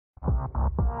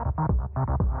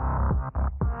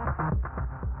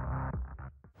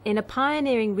In a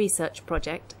pioneering research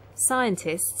project,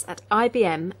 scientists at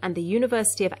IBM and the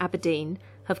University of Aberdeen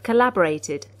have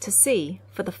collaborated to see,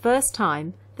 for the first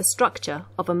time, the structure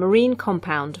of a marine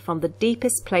compound from the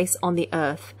deepest place on the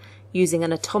Earth using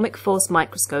an atomic force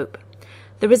microscope.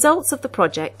 The results of the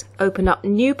project open up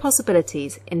new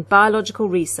possibilities in biological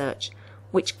research,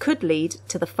 which could lead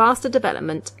to the faster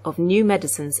development of new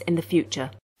medicines in the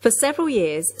future. For several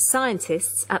years,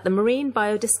 scientists at the Marine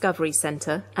Biodiscovery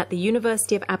Centre at the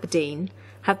University of Aberdeen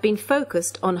have been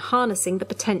focused on harnessing the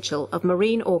potential of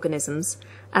marine organisms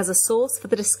as a source for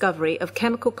the discovery of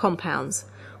chemical compounds,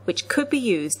 which could be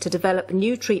used to develop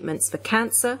new treatments for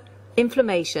cancer,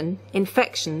 inflammation,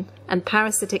 infection, and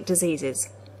parasitic diseases.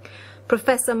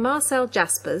 Professor Marcel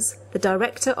Jaspers, the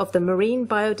director of the Marine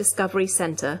Biodiscovery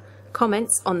Centre,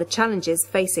 comments on the challenges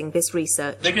facing this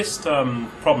research. The biggest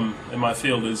problem in my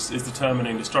field is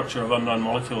determining the structure of unknown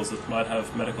molecules that might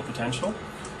have medical potential.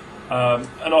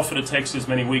 And often it takes as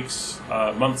many weeks,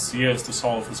 months, years to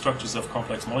solve the structures of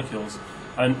complex molecules.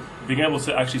 And being able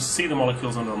to actually see the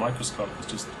molecules under a microscope is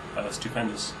just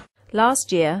stupendous.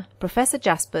 Last year, Professor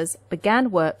Jaspers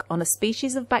began work on a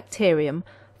species of bacterium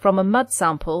from a mud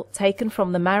sample taken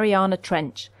from the Mariana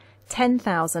Trench,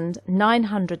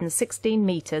 10,916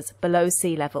 metres below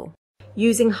sea level.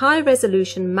 Using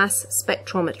high-resolution mass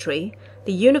spectrometry,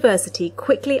 the university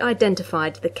quickly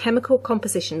identified the chemical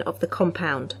composition of the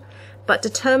compound, but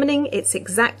determining its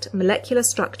exact molecular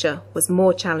structure was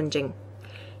more challenging.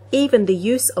 Even the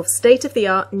use of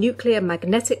state-of-the-art nuclear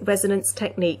magnetic resonance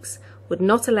techniques would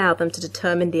not allow them to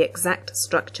determine the exact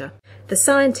structure. The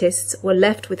scientists were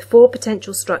left with 4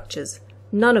 potential structures,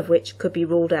 none of which could be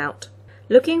ruled out.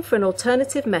 Looking for an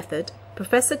alternative method,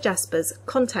 Professor Jaspers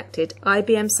contacted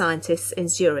IBM scientists in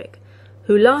Zurich,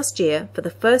 who last year, for the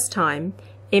first time,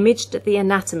 imaged the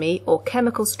anatomy or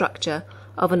chemical structure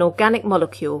of an organic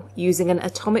molecule using an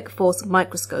atomic force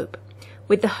microscope,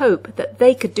 with the hope that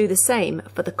they could do the same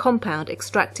for the compound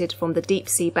extracted from the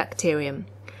deep-sea bacterium.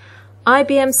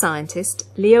 IBM scientist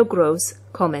Leo Gross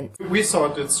comments. We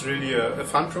thought it's really a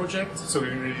fun project, so we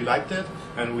really liked it,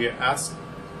 and we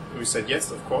said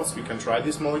yes, of course, we can try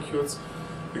these molecules,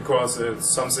 because it's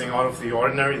something out of the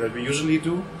ordinary that we usually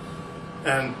do,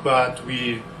 but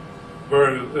we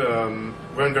weren't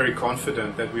very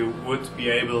confident that we would be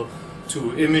able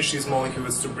to image these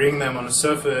molecules, to bring them on a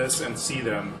surface and see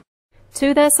them.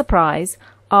 To their surprise,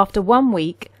 after 1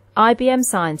 week, IBM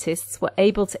scientists were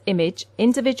able to image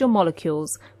individual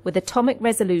molecules with atomic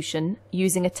resolution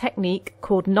using a technique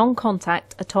called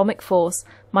non-contact atomic force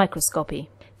microscopy.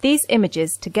 These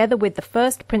images, together with the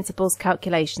first principles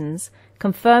calculations,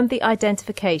 confirmed the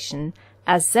identification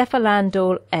as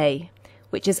Zephylandole A,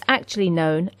 which is actually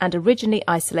known and originally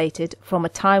isolated from a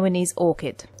Taiwanese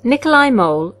orchid. Nikolai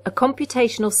Moll, a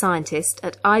computational scientist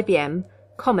at IBM,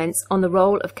 comments on the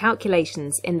role of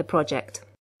calculations in the project.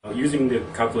 Using the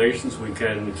calculations, we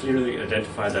can clearly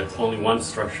identify that only one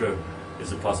structure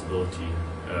is a possibility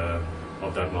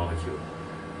of that molecule.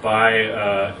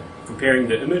 By comparing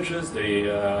the images, the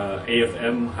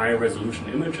AFM high-resolution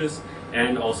images,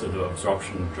 and also the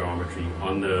absorption geometry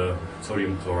on the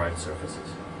sodium chloride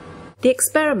surfaces. The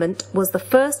experiment was the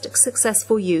first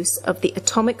successful use of the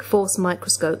atomic force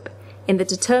microscope in the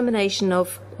determination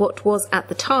of what was at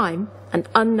the time an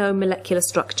unknown molecular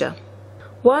structure.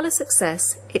 While a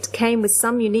success, it came with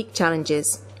some unique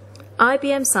challenges.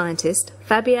 IBM scientist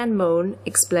Fabian Mohn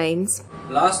explains.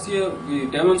 Last year we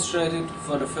demonstrated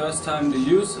for the first time the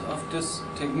use of this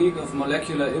technique of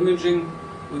molecular imaging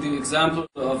with the example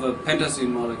of a pentazine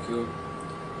molecule.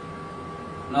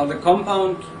 Now the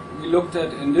compound we looked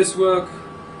at in this work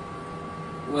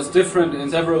was different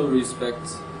in several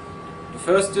respects. The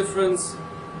first difference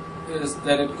is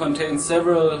that it contains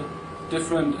several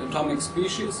different atomic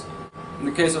species. In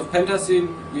the case of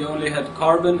pentazine, we only had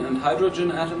carbon and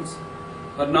hydrogen atoms,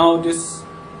 but now this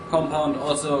compound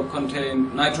also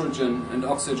contained nitrogen and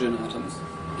oxygen atoms.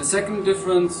 The second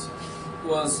difference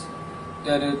was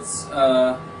that it's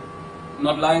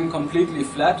not lying completely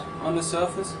flat on the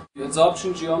surface. The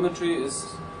absorption geometry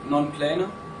is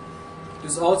non-planar.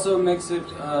 This also makes it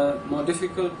more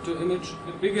difficult to image.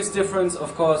 The biggest difference,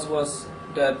 of course, was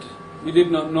that we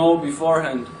did not know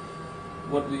beforehand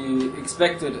what we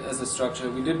expected as a structure.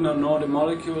 We did not know the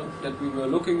molecule that we were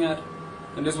looking at,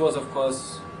 and this was, of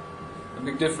course, a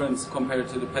big difference compared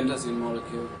to the pentazine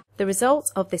molecule. The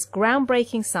results of this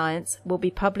groundbreaking science will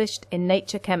be published in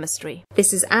Nature Chemistry.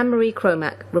 This is Anne-Marie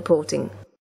Cromack reporting.